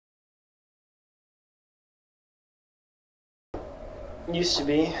Used to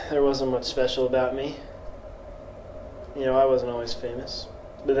be. There wasn't much special about me. You know, I wasn't always famous.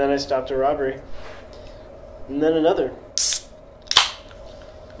 But then I stopped a robbery. And then another.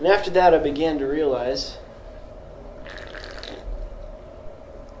 And after that I began to realize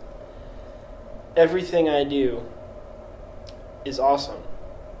everything I do is awesome.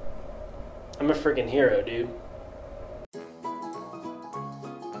 I'm a freaking hero, dude.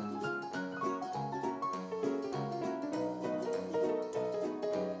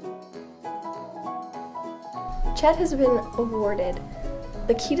 Chet has been awarded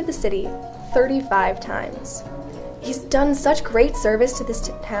the Key to the City 35 times. He's done such great service to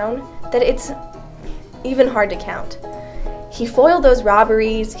this town that it's even hard to count. He foiled those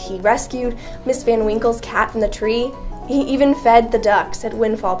robberies, he rescued Miss Van Winkle's cat from the tree, he even fed the ducks at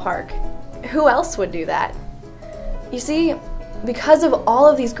Windfall Park. Who else would do that? You see, because of all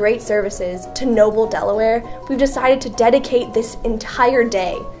of these great services to noble Delaware, we've decided to dedicate this entire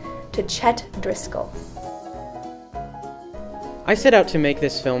day to Chet Driskill. I set out to make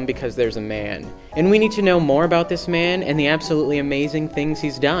this film because there's a man, and we need to know more about this man and the absolutely amazing things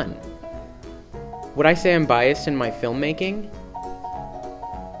he's done. Would I say I'm biased in my filmmaking?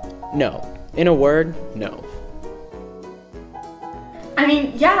 No. In a word, no. I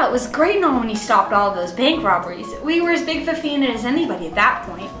mean, yeah, it was great and all when he stopped all of those bank robberies. We were as big of a fan as anybody at that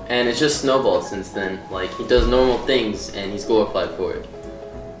point. And it's just snowballed since then. Like, he does normal things and he's glorified for it.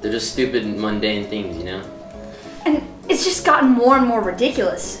 They're just stupid and mundane things, you know? And it's just gotten more and more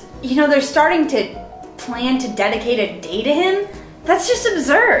ridiculous. You know, they're starting to plan to dedicate a day to him? That's just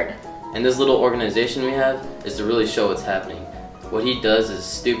absurd. And this little organization we have is to really show what's happening. What he does is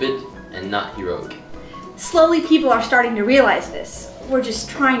stupid and not heroic. Slowly people are starting to realize this. We're just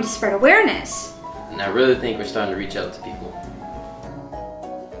trying to spread awareness. And I really think we're starting to reach out to people.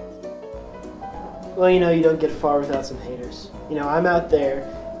 Well, you know, you don't get far without some haters. You know, I'm out there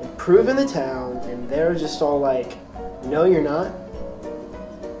improving the town, and they're just all like, no, you're not.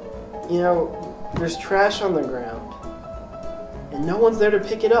 You know, there's trash on the ground, and no one's there to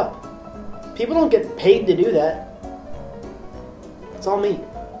pick it up. People don't get paid to do that. It's all me.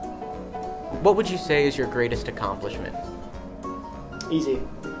 What would you say is your greatest accomplishment? Easy.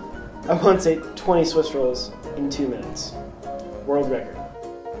 I once ate 20 Swiss rolls in 2 minutes. World record.